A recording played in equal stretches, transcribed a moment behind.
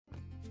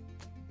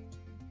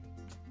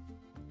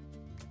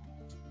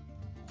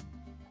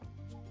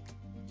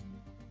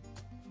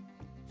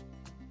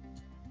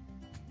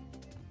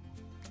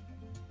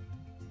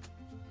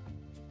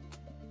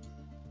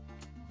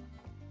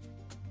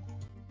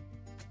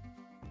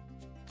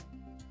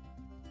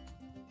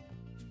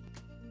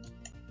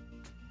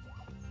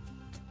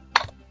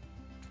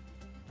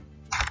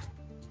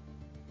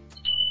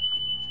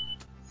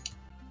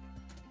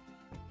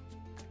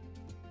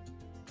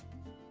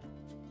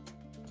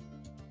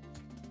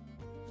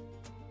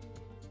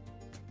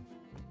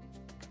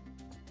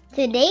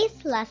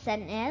Today's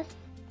lesson is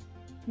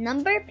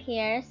number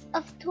pairs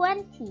of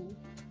 20.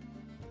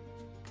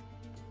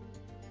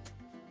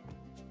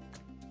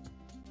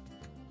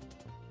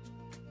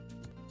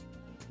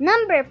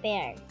 Number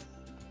pairs.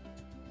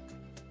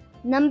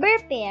 Number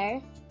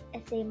pairs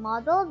is a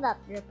model that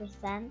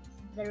represents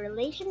the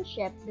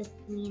relationship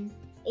between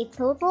a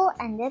total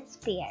and its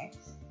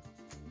pairs.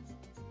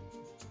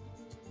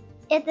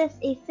 It is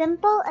a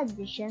simple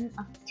addition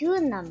of two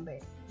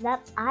numbers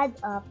that add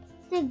up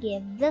to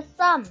give the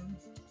sum.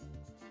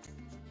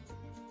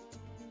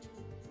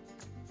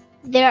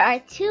 There are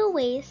two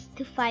ways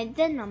to find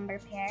the number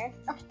pairs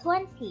of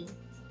 20.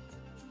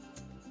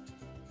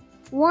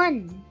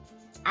 1.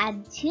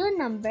 Add two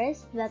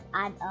numbers that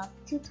add up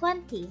to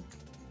 20.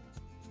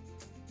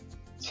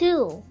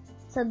 2.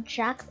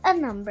 Subtract a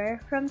number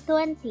from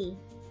 20.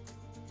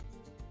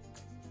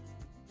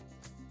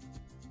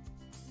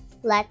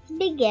 Let's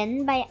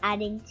begin by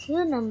adding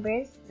two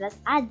numbers that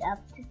add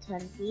up to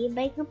 20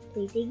 by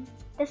completing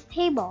this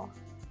table.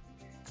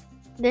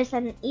 There's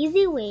an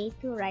easy way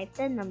to write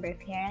the number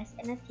pairs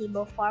in a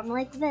table form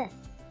like this.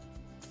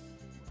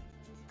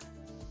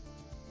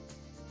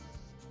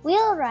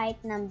 We'll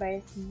write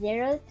numbers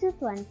 0 to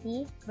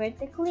 20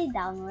 vertically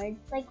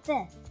downwards like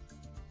this.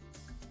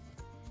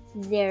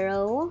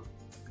 0,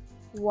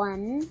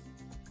 1,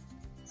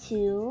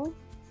 2,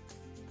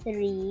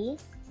 3,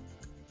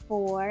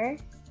 4,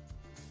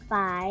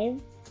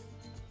 5,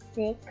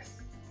 6,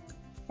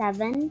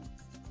 7,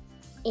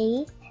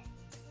 8,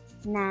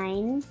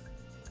 9,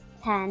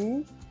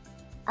 10,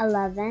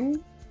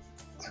 11,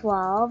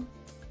 12,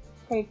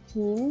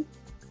 13,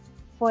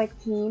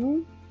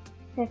 14,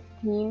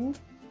 15,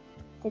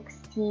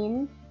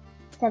 16,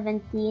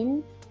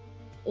 17,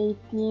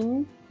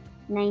 18,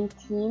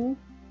 19,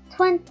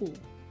 20.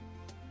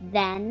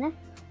 Then,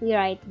 we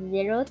write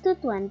 0 to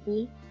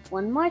 20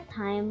 one more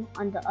time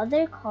on the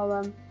other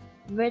column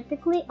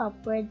vertically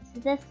upwards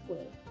this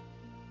way.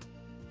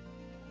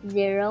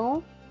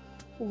 0,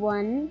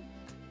 1,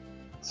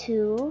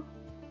 2,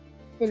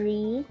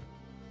 3,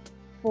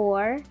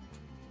 4,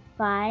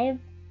 5,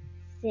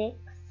 6,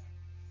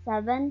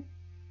 7,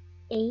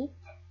 8,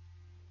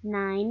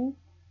 9,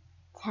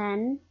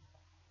 10,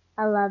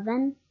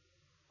 11,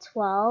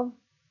 12,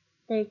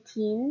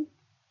 13,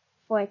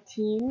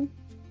 14,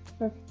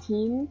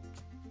 15,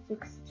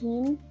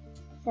 16,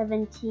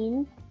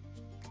 17,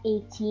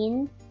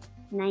 18,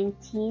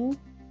 19,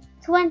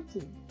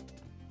 20.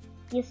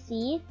 You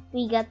see,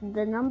 we got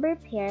the number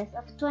pairs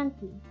of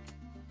 20.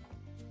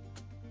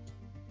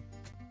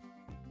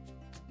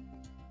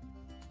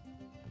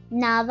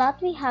 Now that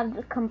we have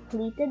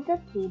completed the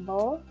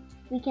table,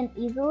 we can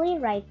easily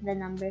write the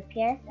number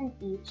pairs in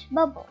each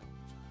bubble.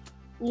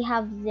 We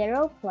have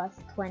 0 plus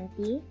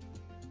 20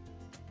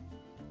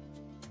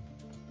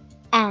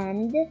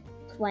 and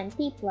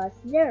 20 plus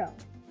 0.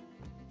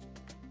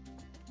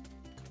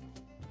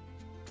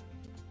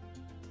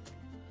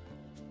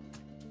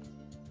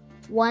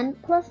 One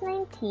plus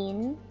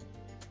 19,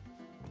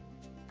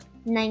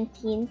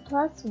 19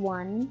 plus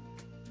 1,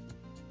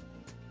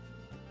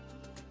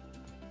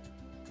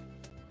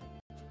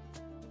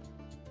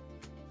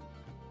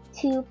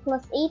 2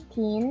 plus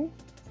 18,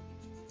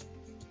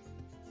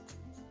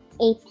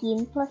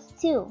 18 plus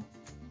 2.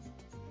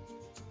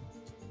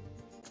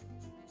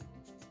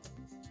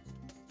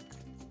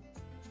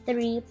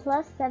 3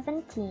 plus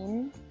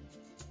 17,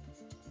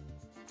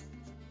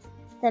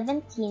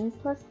 17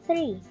 plus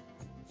 3.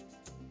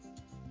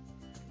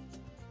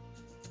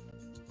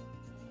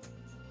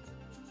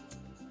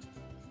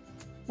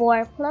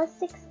 4 plus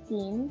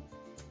 16,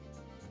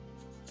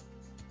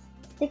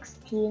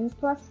 16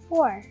 plus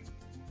 4.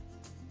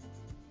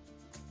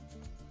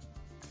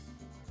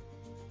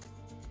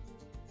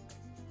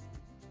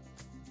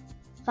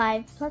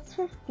 5 plus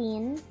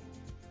 15,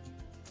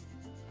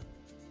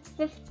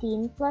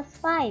 15 plus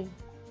 5.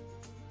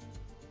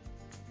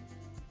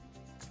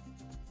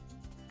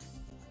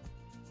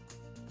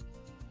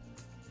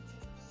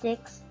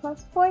 6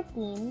 plus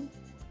 14,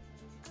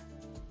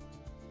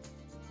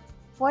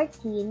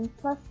 14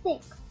 plus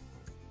 6.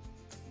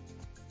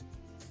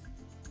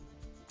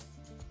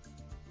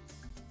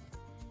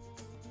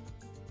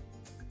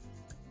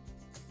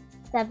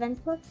 7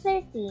 plus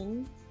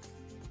 13,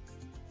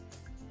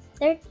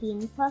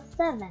 13 plus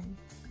 7.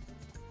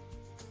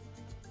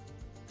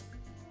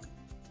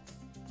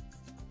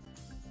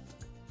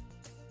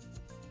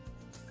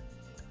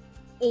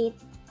 8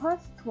 plus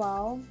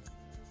 12,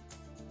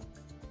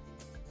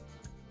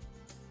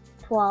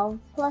 12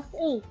 plus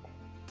 8.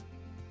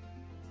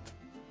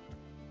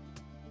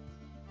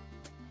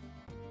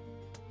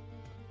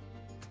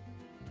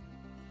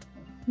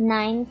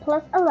 9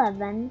 plus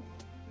 11,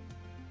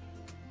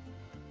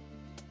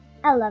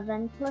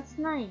 11 plus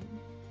 9.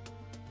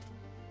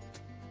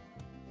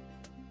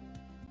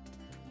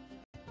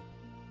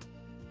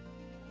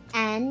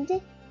 And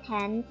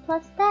 10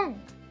 plus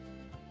 10.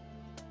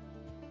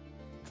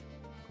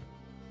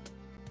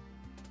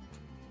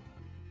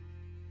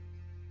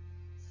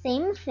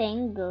 Same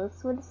thing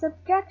goes with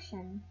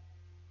subtraction.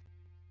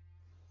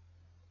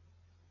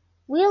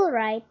 We'll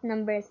write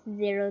numbers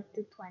 0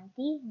 to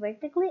 20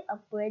 vertically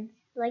upwards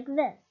like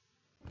this.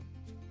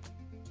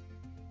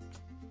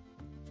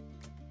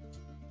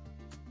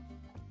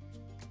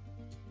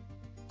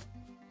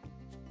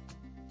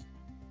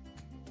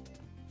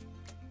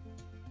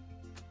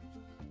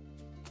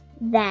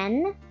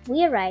 Then,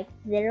 we write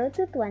 0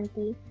 to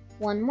 20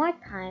 one more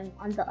time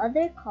on the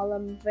other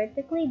column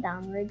vertically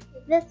downwards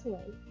this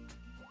way.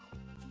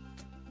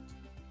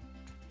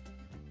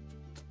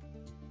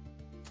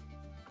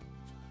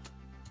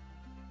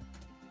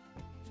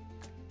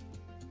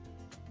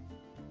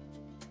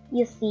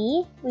 You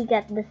see, we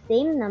get the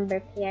same number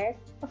pairs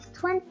of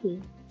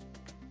 20.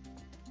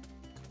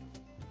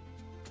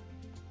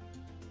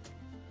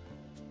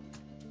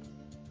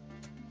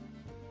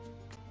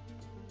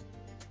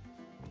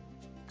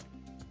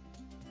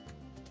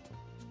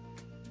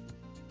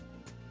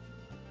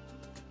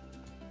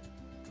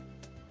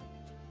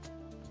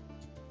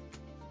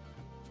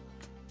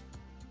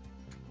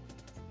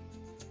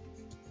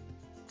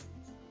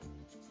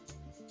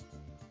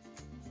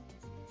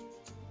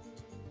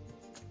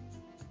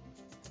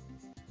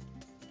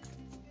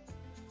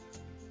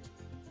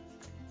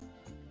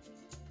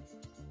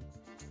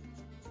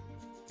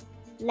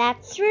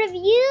 Let's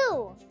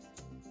review!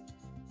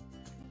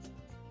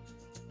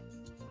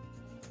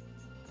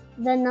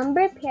 The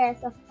number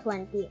pairs of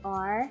 20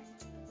 are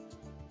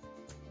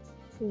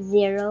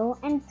 0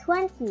 and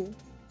 20,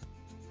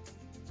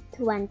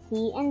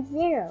 20 and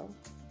 0,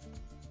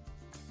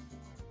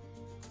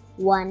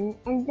 1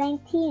 and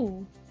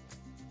 19,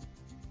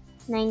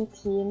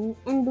 19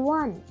 and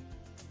 1,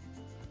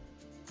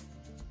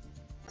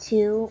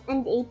 2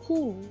 and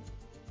 18,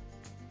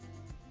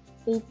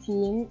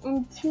 18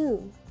 and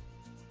 2,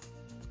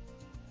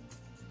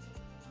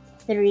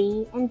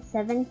 3 and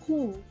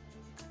 17,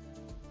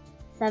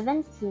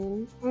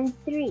 17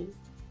 and 3,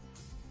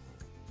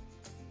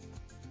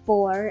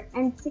 4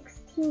 and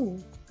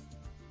 16,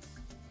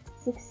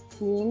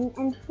 16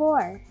 and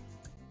 4,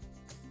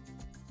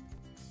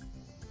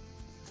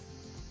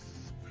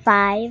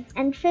 5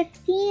 and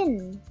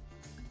 15,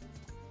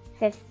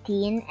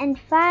 15 and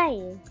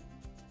 5,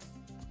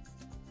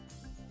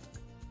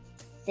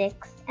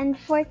 6 and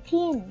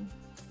 14,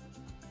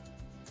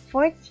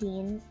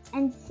 14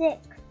 and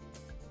 6,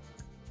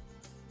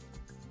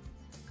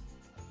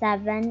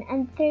 7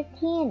 and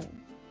 13,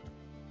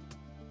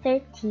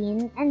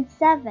 13 and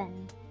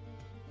 7,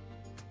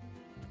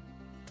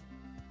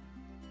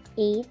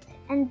 8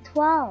 and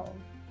 12,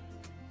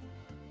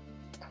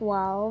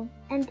 12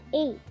 and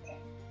 8,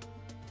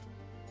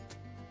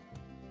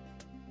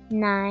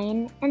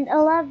 9 and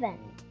 11,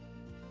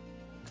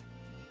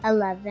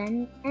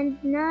 11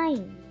 and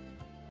 9,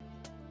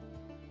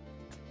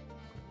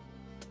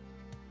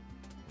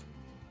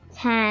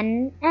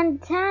 10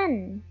 and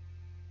 10.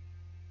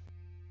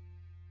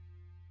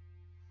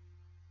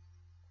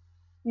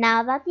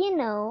 Now that you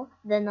know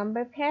the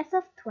number pairs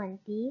of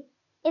 20,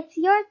 it's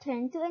your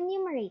turn to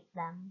enumerate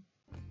them.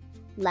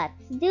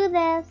 Let's do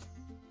this!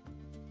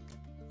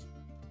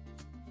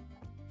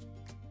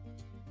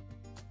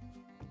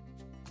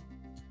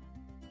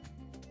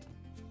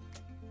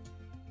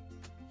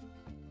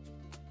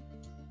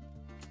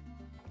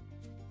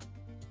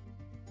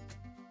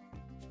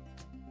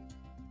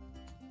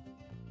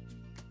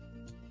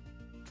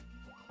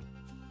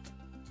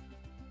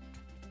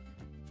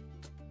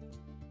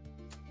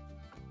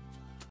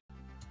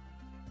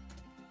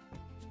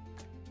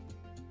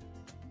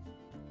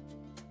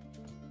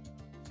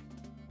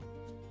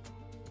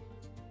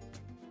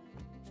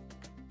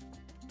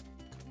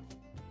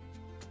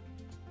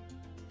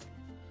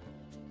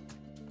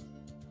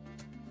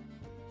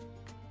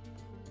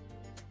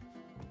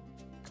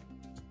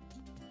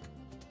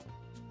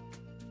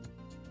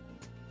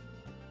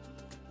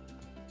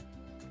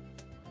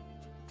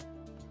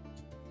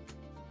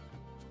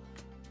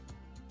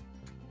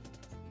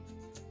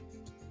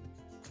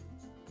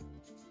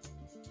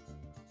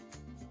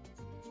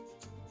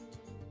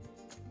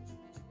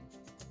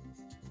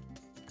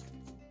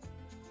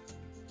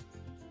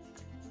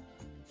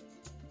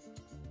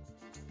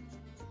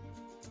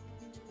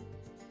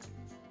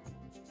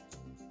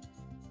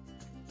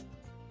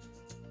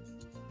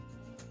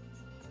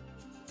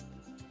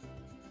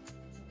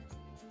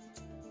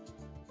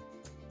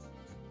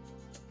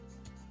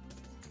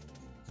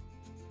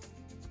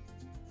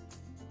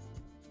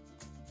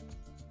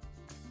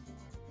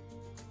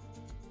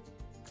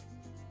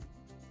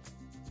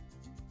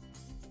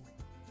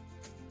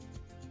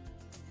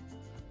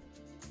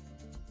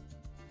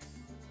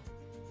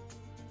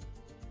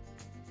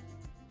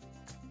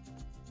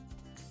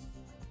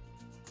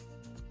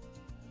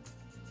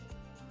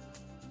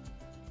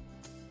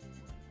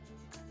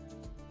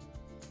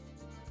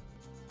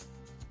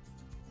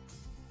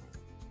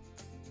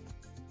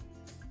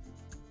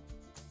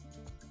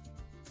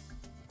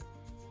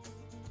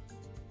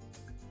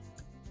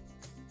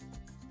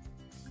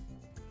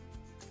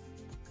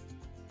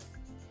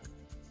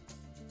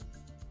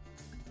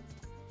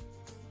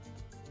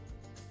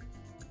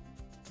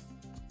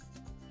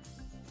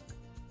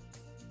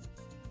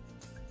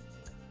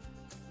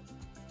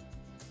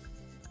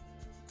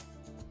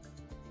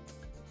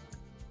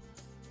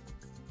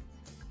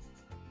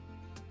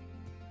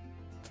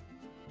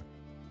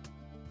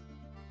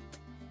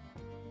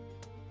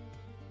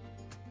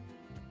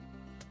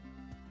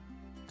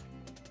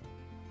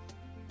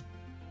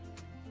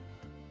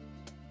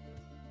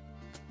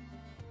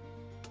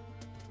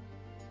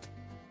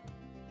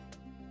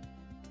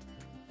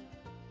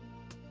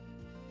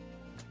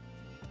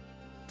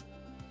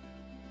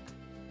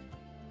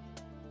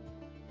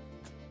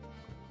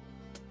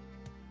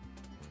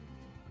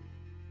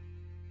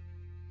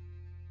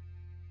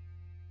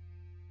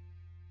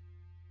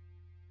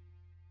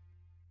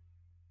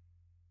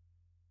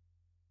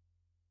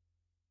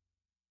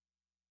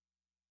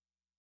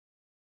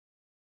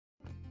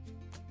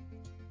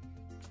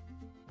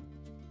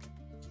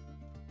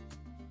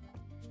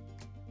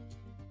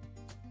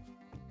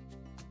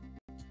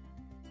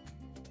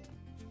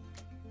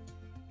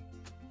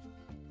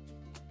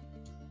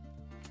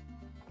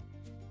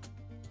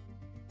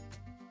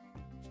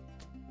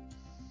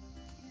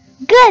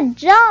 Good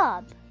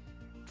job!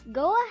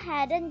 Go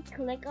ahead and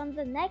click on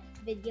the next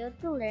video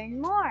to learn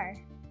more.